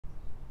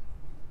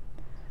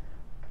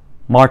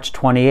March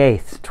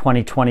 28th,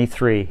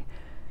 2023,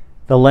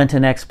 the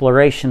Lenten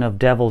exploration of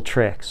devil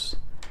tricks,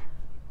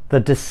 the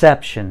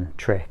deception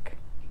trick.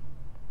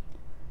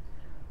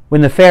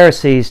 When the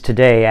Pharisees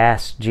today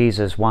asked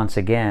Jesus once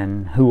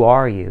again, "Who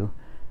are you?"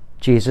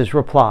 Jesus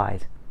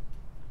replied,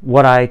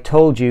 "What I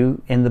told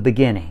you in the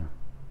beginning."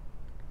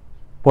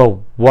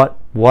 Well, what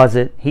was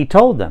it he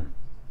told them?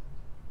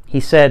 He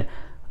said,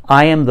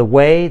 "I am the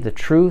way, the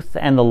truth,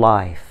 and the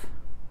life."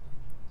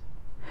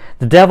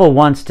 The devil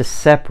wants to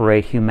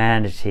separate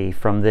humanity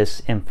from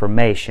this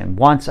information,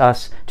 wants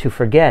us to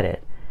forget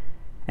it,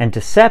 and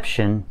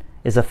deception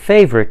is a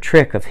favorite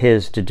trick of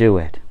his to do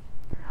it.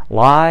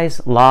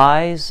 Lies,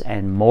 lies,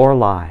 and more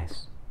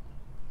lies.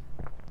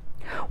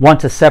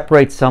 Want to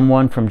separate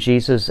someone from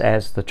Jesus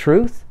as the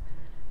truth?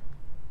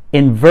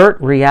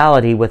 Invert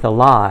reality with a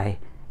lie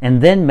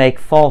and then make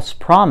false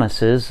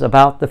promises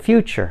about the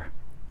future.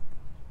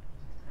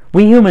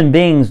 We human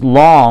beings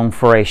long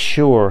for a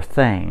sure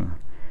thing.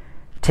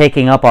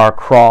 Taking up our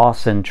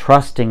cross and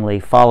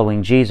trustingly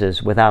following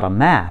Jesus without a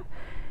map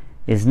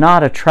is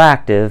not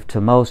attractive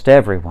to most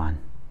everyone.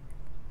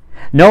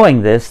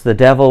 Knowing this, the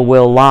devil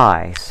will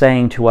lie,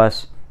 saying to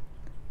us,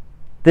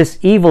 "This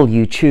evil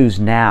you choose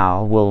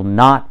now will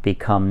not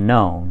become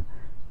known,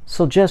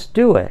 so just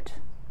do it.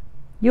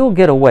 You'll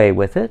get away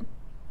with it.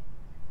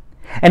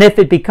 And if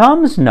it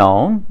becomes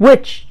known,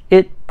 which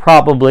it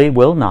probably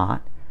will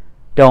not,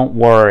 don't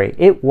worry,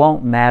 it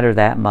won't matter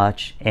that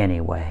much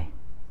anyway."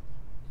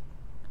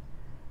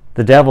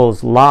 The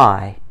devil's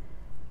lie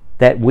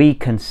that we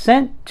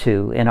consent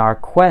to in our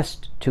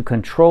quest to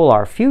control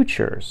our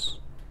futures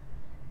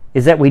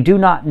is that we do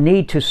not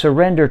need to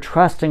surrender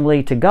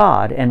trustingly to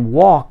God and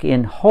walk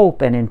in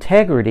hope and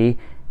integrity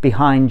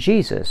behind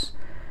Jesus.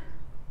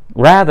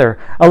 Rather,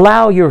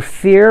 allow your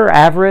fear,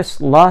 avarice,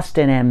 lust,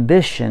 and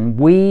ambition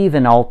weave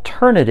an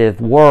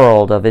alternative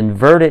world of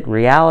inverted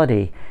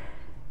reality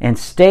and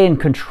stay in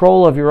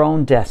control of your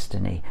own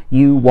destiny.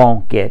 You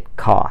won't get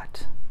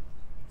caught,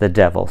 the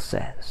devil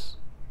says.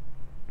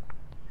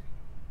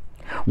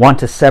 Want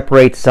to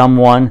separate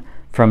someone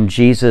from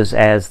Jesus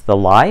as the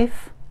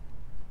life?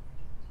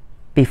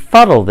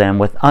 Befuddle them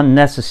with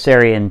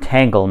unnecessary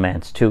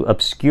entanglements to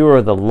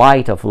obscure the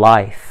light of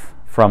life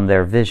from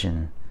their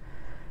vision.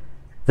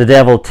 The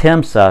devil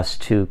tempts us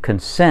to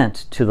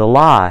consent to the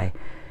lie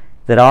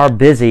that our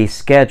busy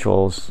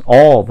schedules,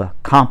 all the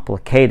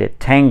complicated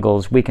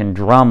tangles we can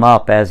drum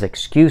up as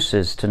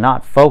excuses to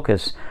not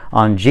focus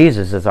on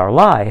Jesus as our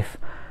life,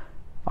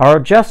 are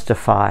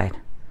justified.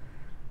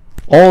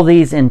 All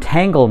these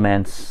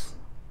entanglements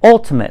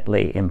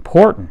ultimately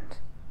important.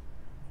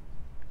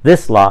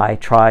 This lie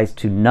tries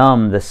to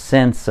numb the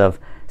sense of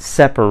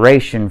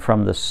separation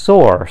from the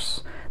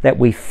source that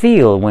we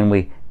feel when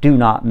we do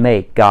not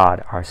make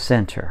God our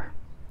center.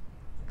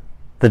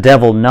 The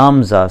devil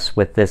numbs us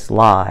with this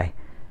lie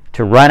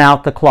to run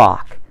out the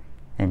clock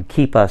and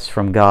keep us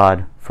from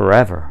God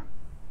forever.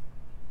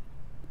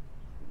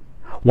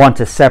 Want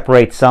to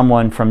separate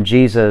someone from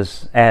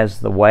Jesus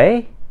as the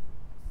way?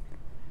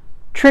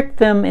 Trick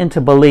them into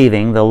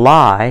believing the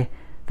lie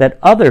that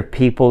other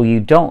people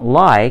you don't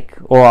like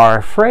or are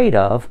afraid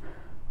of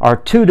are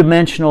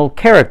two-dimensional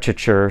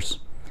caricatures,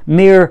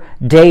 mere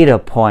data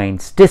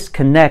points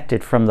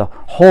disconnected from the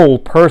whole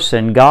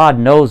person God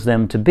knows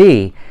them to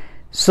be,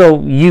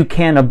 so you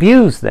can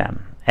abuse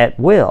them at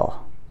will.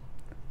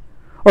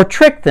 Or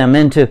trick them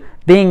into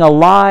being a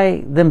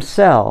lie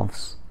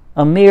themselves,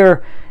 a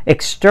mere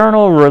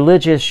external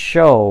religious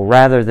show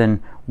rather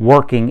than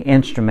working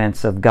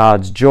instruments of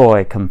God's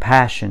joy,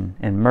 compassion,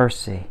 and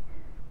mercy.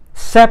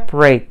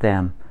 Separate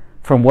them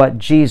from what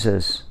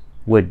Jesus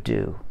would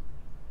do.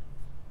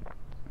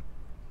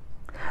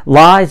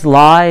 Lies,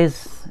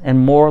 lies,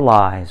 and more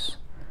lies.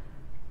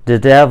 The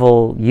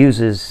devil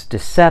uses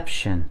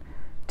deception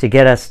to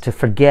get us to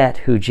forget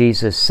who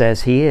Jesus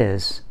says he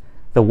is,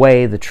 the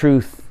way, the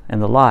truth,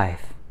 and the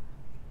life.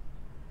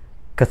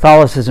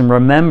 Catholicism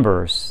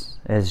remembers,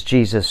 as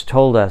Jesus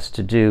told us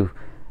to do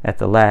at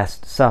the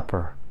Last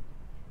Supper.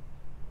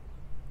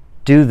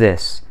 Do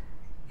this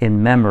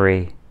in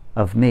memory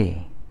of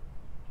me.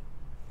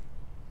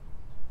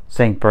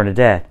 Saint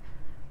Bernadette,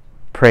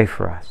 pray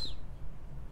for us.